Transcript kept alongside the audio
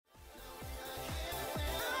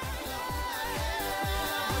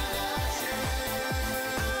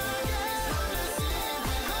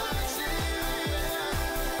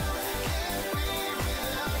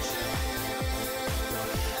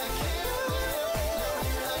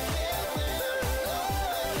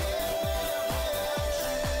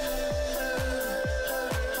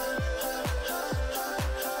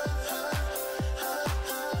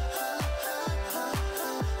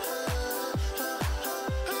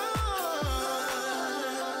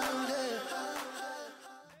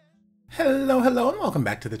Hello, hello, and welcome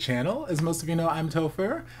back to the channel. As most of you know, I'm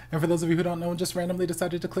Topher, and for those of you who don't know and just randomly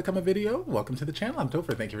decided to click on my video, welcome to the channel. I'm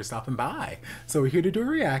Topher. Thank you for stopping by. So we're here to do a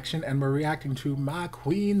reaction, and we're reacting to my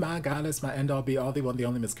queen, my goddess, my end-all, be-all, the one, the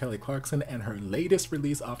only Miss Kelly Clarkson, and her latest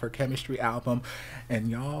release off her Chemistry album. And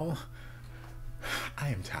y'all, I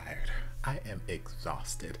am tired. I am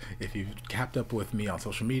exhausted. If you've kept up with me on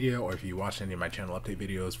social media, or if you watched any of my channel update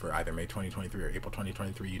videos for either May 2023 or April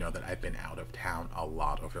 2023, you know that I've been out of town a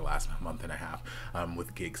lot over the last month and a half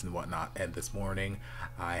with gigs and whatnot. And this morning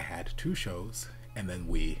I had 2 shows, and then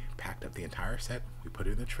we packed up the entire set, we put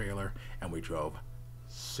it in the trailer, and we drove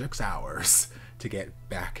 6 hours to get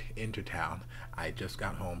back into town. I just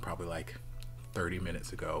got home probably like 30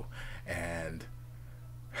 minutes ago, and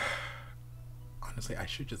honestly, I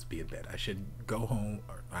should just be in bed. I should go home,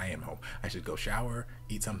 or I am home. I should go shower,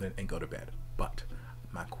 eat something, and go to bed. But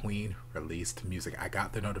my queen released music. I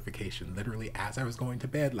got the notification literally as I was going to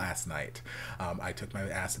bed last night. I took my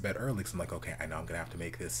ass to bed early because I'm like, okay, I know I'm gonna have to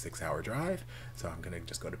make this 6-hour drive, so I'm gonna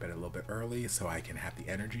just go to bed a little bit early so I can have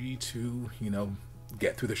the energy to, you know,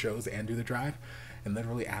 get through the shows and do the drive. And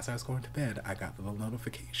literally as I was going to bed, I got the little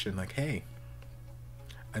notification like, hey,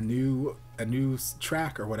 a new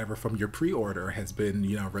track or whatever from your pre-order has been,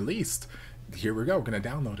 you know, released. Here we go, we're gonna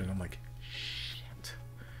download it. And I'm like, shit.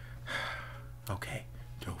 Okay,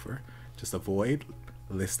 Topher, just avoid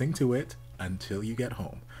listening to it until you get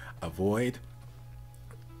home.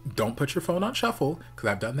 Don't put your phone on shuffle, because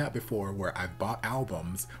I've done that before where I've bought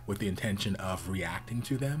albums with the intention of reacting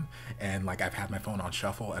to them, and like I've had my phone on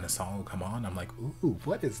shuffle and a song will come on, I'm like, ooh,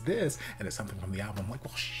 what is this? And it's something from the album. I'm like,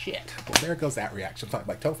 well, shit. Well, there goes that reaction. So I'm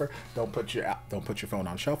like, Topher, don't put your phone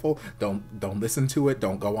on shuffle. Don't listen to it.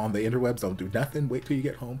 Don't go on the interwebs. Don't do nothing. Wait till you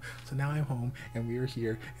get home. So now I'm home, and we are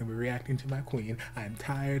here, and we're reacting to my queen. I'm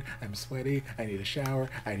tired. I'm sweaty. I need a shower.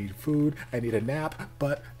 I need food. I need a nap.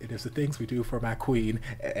 But it is the things we do for my queen.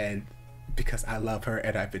 And because I love her,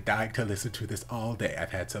 and I've been dying to listen to this all day.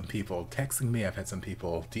 I've had some people texting me, I've had some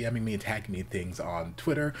people DMing me, tagging me things on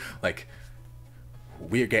Twitter. Like,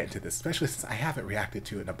 we're getting to this, especially since I haven't reacted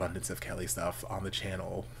to an abundance of Kelly stuff on the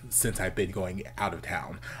channel since I've been going out of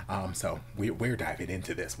town. So we're diving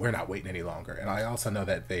into this. We're not waiting any longer. And I also know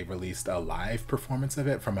that they released a live performance of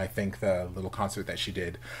it from, I think, the little concert that she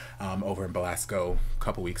did over in Belasco a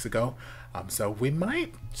couple weeks ago. So we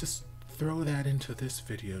might just throw that into this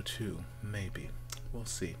video too, maybe. We'll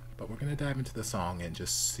see. But we're gonna dive into the song and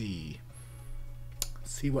just see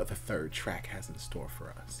what the third track has in store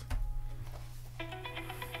for us.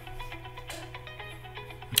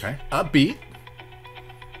 Okay, upbeat.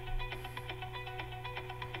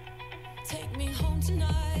 Take me home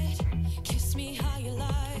tonight, kiss me how you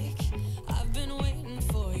like. I've been waiting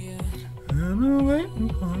for you. I've been waiting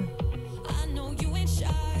for you. I know you ain't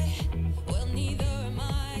shy, well neither am I.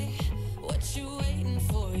 What you waiting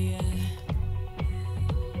for, yeah?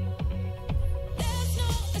 There's no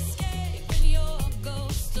escape when you're a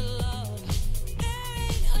ghost of love. There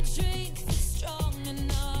ain't a drink that's strong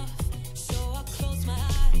enough. So I close my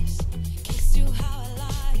eyes, kiss you how I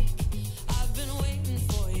like. I've been waiting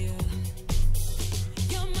for you.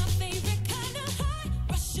 You're my favorite kind of high,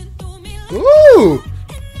 rushing through me like Ooh! and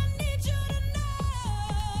I need you to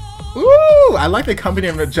know. Ooh! I like the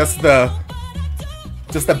accompaniment of just the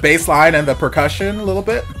bass line and the percussion a little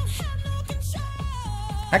bit.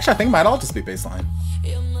 Actually, I think it might all just be bass line.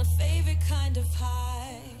 You're my favorite kind of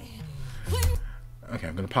high. Okay,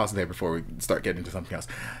 I'm gonna pause there before we start getting into something else.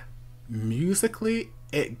 Musically,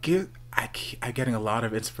 I'm getting a lot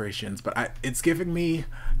of inspirations, but it's giving me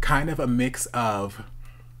kind of a mix of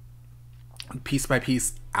Piece by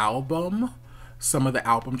Piece album. Some of the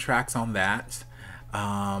album tracks on that.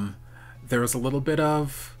 There was a little bit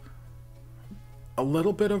of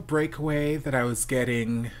Breakaway that I was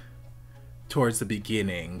getting towards the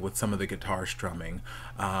beginning with some of the guitar strumming,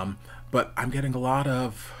 but I'm getting a lot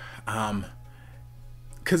of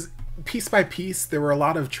because Piece by Piece, there were a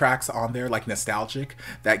lot of tracks on there like nostalgic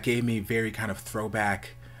that gave me very kind of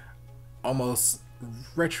throwback, almost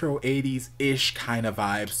retro 80s-ish kind of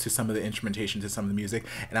vibes to some of the instrumentation, to some of the music,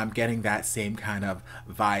 and I'm getting that same kind of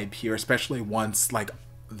vibe here, especially once like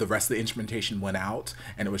the rest of the instrumentation went out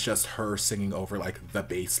and it was just her singing over like the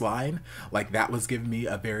bass line. Like, that was giving me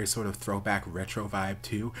a very sort of throwback retro vibe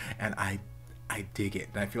too, and I dig it,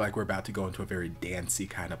 and I feel like we're about to go into a very dancey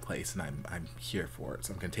kind of place, and I'm here for it.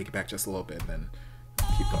 So I'm gonna take it back just a little bit and then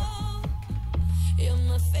keep going. You're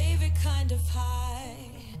my favorite kind of high.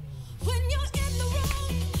 When you're in the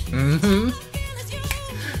room,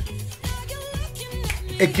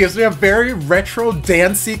 it gives me a very retro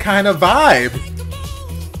dancey kind of vibe.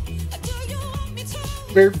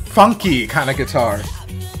 Very funky kind of guitar.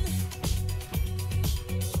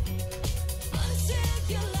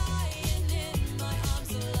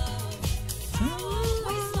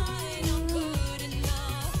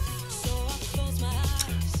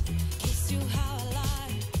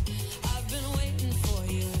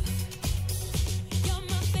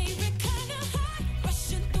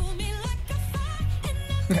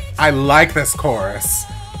 I like this chorus.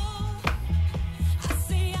 I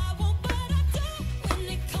say I won't, but I do. When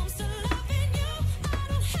it comes to loving you, I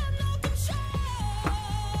don't have no control.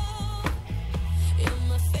 You're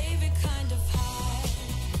my favorite kind of high.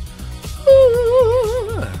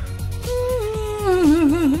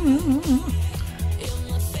 You're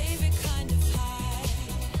my favorite kind of high.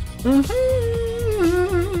 I wanna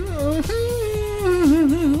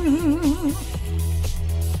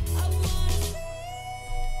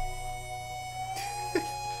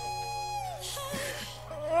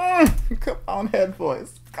Come on, head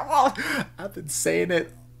voice. Come on. I've been saying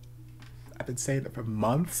it for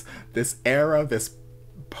months. This era, this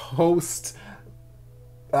post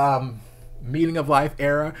meaning of life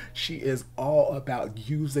era, she is all about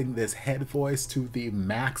using this head voice to the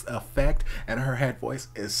max effect, and her head voice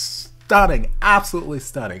is stunning, absolutely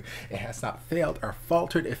stunning. It has not failed or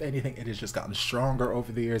faltered. If anything, it has just gotten stronger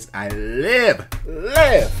over the years. I live.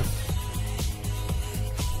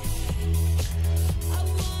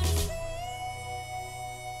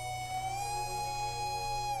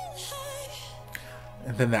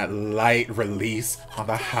 And then that light release on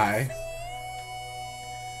the high.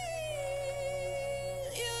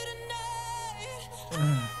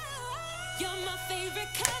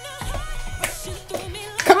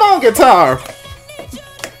 Come on, guitar!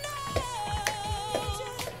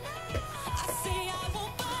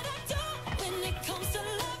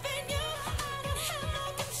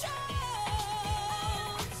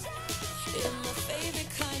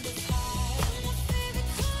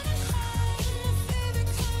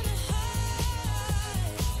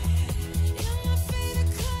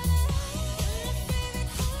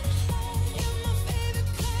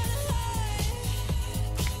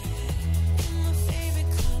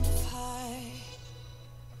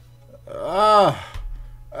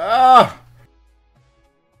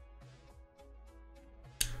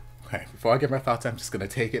 Okay, before I get my thoughts, I'm just gonna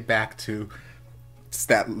take it back to just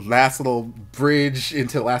that last little bridge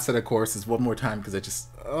into the last set of choruses one more time, because I just,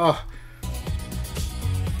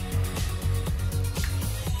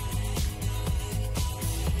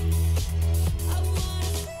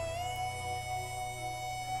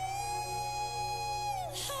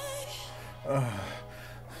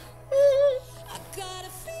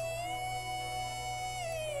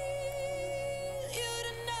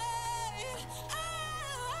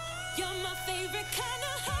 You're my favorite kind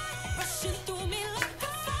of high, rushing through me like a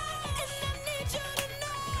fire, and I need you to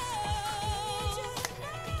know.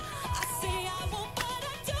 I say I won't, but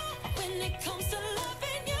I do. When it comes to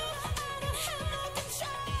loving you, I don't have no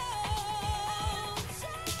control.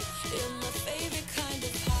 You're my favorite kind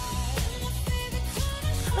of high. You're my favorite kind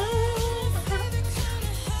of high. You're my favorite kind of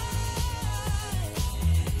high.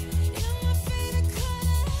 You're my favorite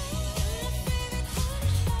kind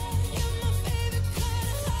of high. You're my favorite kind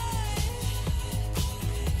of high.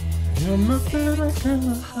 you're my favorite kind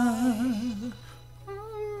of high.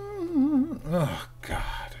 Oh,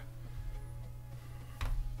 God.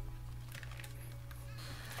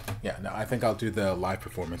 Yeah, no, I think I'll do the live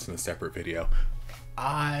performance in a separate video.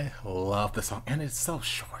 I love the song, and it's so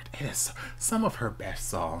short. It is some of her best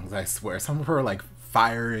songs, I swear. Some of her, like,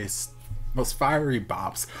 most fiery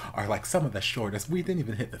bops are, like, some of the shortest. We didn't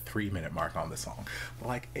even hit the 3-minute mark on the song. But,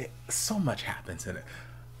 like, so much happens in it.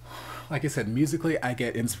 Like I said, musically, I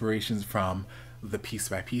get inspirations from the Piece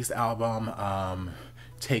by Piece album,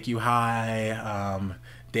 Take You High,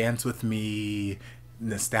 Dance With Me,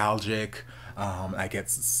 Nostalgic. I get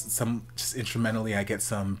some, just instrumentally, I get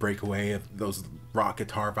some Breakaway of those rock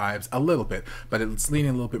guitar vibes, a little bit, but it's leaning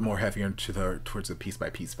a little bit more heavier towards the Piece by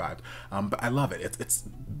Piece vibe. But I love it. It's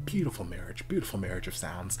beautiful marriage of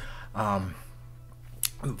sounds.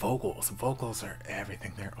 Vocals are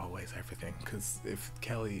everything. They're always everything, because if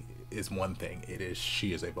Kelly is one thing,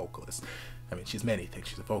 she is a vocalist. I mean, she's many things.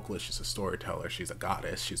 She's a vocalist, she's a storyteller, she's a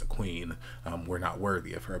goddess, she's a queen. We're not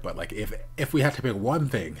worthy of her, but like if we had to pick one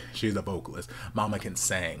thing, she's a vocalist. Mama can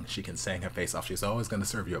sing. She can sing her face off. She's always going to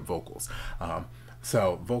serve you up vocals.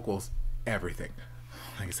 So vocals, everything.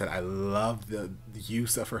 Like I said, I love the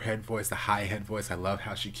use of her head voice, the high head voice. I love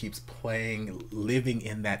how she keeps playing, living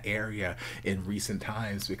in that area in recent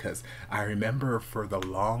times, because I remember for the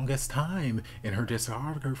longest time in her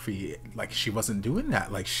discography, like, she wasn't doing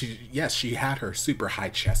that. Like, she had her super high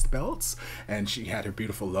chest belts, and she had her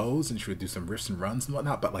beautiful lows, and she would do some riffs and runs and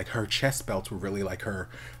whatnot, but like her chest belts were really like her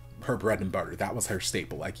bread and butter. That was her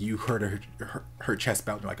staple. Like, you heard her chest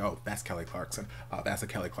belt and you're like, oh, that's Kelly Clarkson. That's a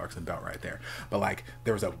Kelly Clarkson belt right there. But like,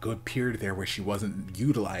 there was a good period there where she wasn't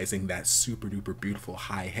utilizing that super duper beautiful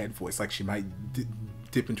high head voice. Like, she might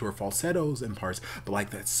dip into her falsettos in parts, but like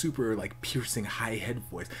that super like piercing high head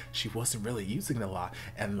voice, she wasn't really using it a lot.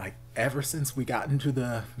 And like ever since we got into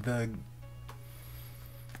the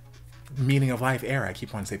meaning of life era, I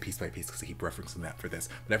keep wanting to say piece by piece because I keep referencing that for this,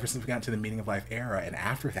 but ever since we got into the meaning of life era, and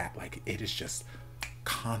after that, like it is just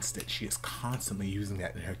constant. She is constantly using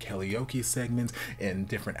that in her karaoke segments, in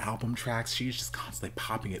different album tracks. She's just constantly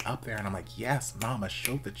popping it up there, and I'm like, yes, mama,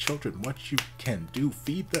 show the children what you can do.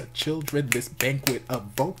 Feed the children this banquet of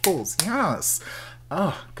vocals. Yes.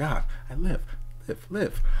 Oh God, I live.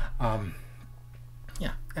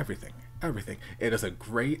 Yeah, everything. It is a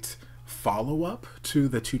great follow-up to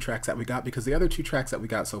the 2 tracks that we got, because the other 2 tracks that we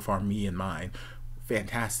got so far, Me and Mine,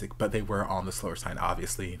 fantastic, but they were on the slower side.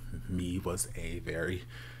 Obviously, Me was a very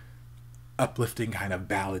uplifting kind of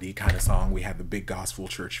ballady kind of song. We had the big gospel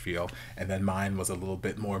church feel, and then Mine was a little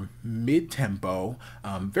bit more mid-tempo,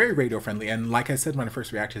 very radio friendly. And like I said when I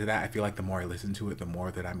first reacted to that, I feel like the more I listen to it, the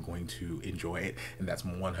more that I'm going to enjoy it, and that's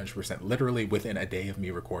 100%. Literally within a day of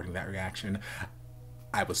me recording that reaction,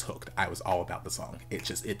 I was hooked. I was all about the song.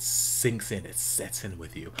 It sinks in, it sets in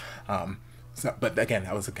with you. But again,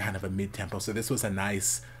 that was a kind of a mid-tempo. So this was a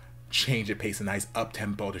nice change of pace, a nice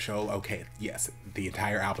up-tempo to show, okay, yes, the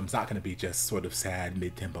entire album's not going to be just sort of sad,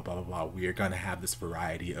 mid-tempo, blah, blah, blah. We're going to have this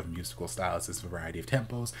variety of musical styles, this variety of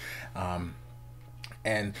tempos,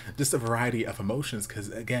 and just a variety of emotions. Because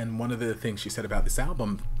again, one of the things she said about this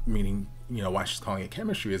album, meaning, you know, why she's calling it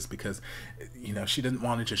chemistry, is because, you know, she didn't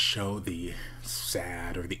want to just show the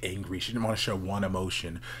sad or the angry. She didn't want to show one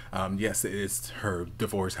emotion. Yes, it is her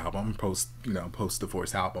divorce album,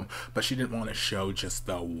 post-divorce album, but she didn't want to show just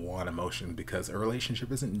the one emotion, because a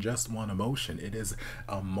relationship isn't just one emotion. It is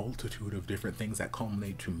a multitude of different things that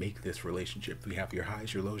culminate to make this relationship. We have your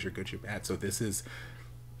highs, your lows, your good, your bad. So this is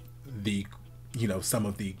the, you know, some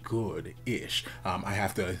of the good-ish. I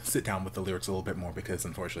have to sit down with the lyrics a little bit more, because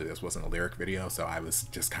unfortunately this wasn't a lyric video, so I was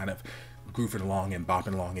just kind of grooving along and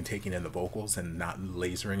bopping along and taking in the vocals and not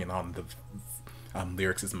lasering in on the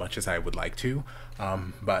lyrics as much as I would like to.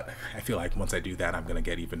 But I feel like once I do that, I'm gonna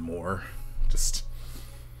get even more just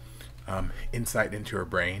insight into her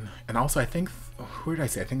brain. And also, I think, who did I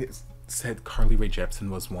say? I think it's said Carly Rae Jepsen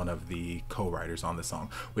was one of the co-writers on the song,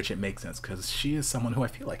 which it makes sense, because she is someone who I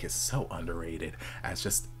feel like is so underrated as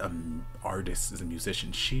just an artist, as a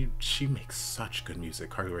musician. She makes such good music.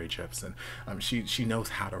 Carly Rae Jepsen, she knows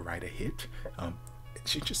how to write a hit.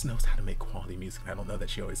 She just knows how to make quality music. I don't know that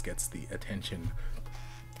she always gets the attention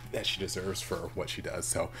that she deserves for what she does.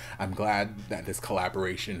 So I'm glad that this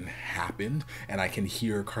collaboration happened, and I can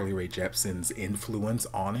hear Carly Rae Jepsen's influence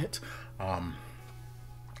on it.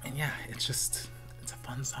 And yeah, it's a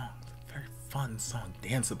fun song. It's a very fun song.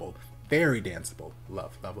 Danceable. Very danceable.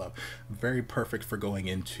 Love, love, love. Very perfect for going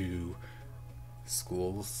into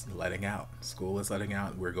school's letting out. School is letting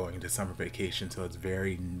out. We're going into summer vacation, so it's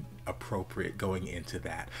very appropriate going into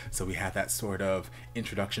that. So we had that sort of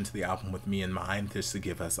introduction to the album with Me and Mine, just to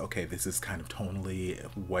give us, okay, this is kind of tonally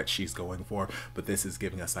what she's going for, but this is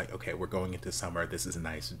giving us like, okay, we're going into summer. This is a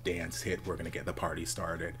nice dance hit. We're going to get the party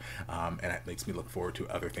started. And it makes me look forward to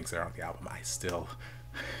other things that are on the album. I still,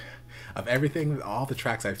 of everything, all the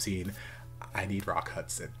tracks I've seen, I need Rock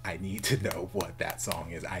Hudson. I need to know what that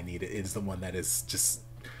song is. I need it. It is the one that is just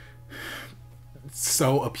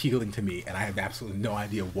so appealing to me, and I have absolutely no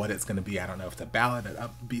idea what it's going to be. I don't know if it's a ballad, an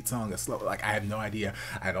upbeat song, a slow, like, I have no idea.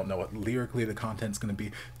 I don't know what lyrically the content's going to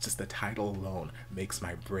be. Just the title alone makes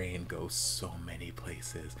my brain go so many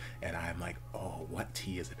places, and I'm like, oh, what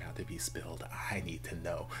tea is about to be spilled? I need to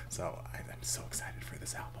know. So I'm so excited for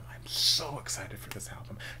this album. I'm so excited for this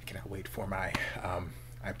album. I cannot wait for my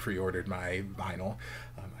I pre-ordered my vinyl.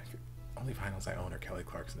 Only vinyls I own are Kelly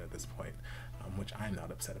Clarkson at this point, which I'm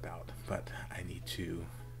not upset about, but I need to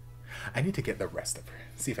get the rest of her,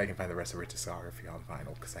 see if I can find the rest of her discography on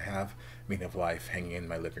vinyl, because I have Meaning of Life hanging in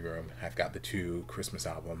my living room. I've got the 2 Christmas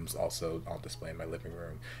albums also on display in my living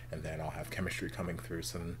room, and then I'll have Chemistry coming through,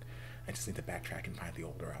 so I just need to backtrack and find the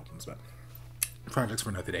older albums, but projects for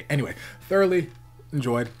another day. Anyway, thoroughly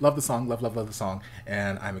enjoyed, love the song, love the song,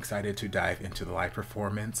 and I'm excited to dive into the live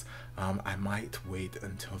performance. I might wait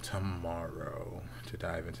until tomorrow to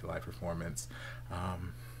dive into live performance,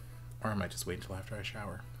 or I might just wait until after I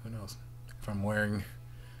shower. Who knows? If I'm wearing,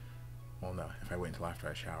 well, no, if I wait until after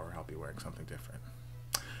I shower, I'll be wearing something different.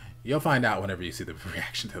 You'll find out whenever you see the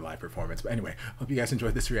reaction to the live performance. But anyway, hope you guys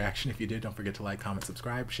enjoyed this reaction. If you did, don't forget to like, comment,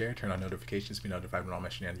 subscribe, share, turn on notifications to be notified when all my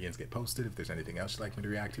shenanigans get posted. If there's anything else you'd like me to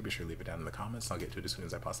react to, be sure to leave it down in the comments. I'll get to it as soon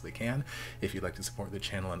as I possibly can. If you'd like to support the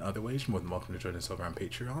channel in other ways, you're more than welcome to join us over on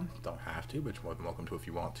Patreon. Don't have to, but you're more than welcome to if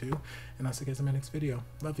you want to. And I'll see you guys in my next video.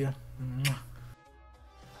 Love ya. Mwah.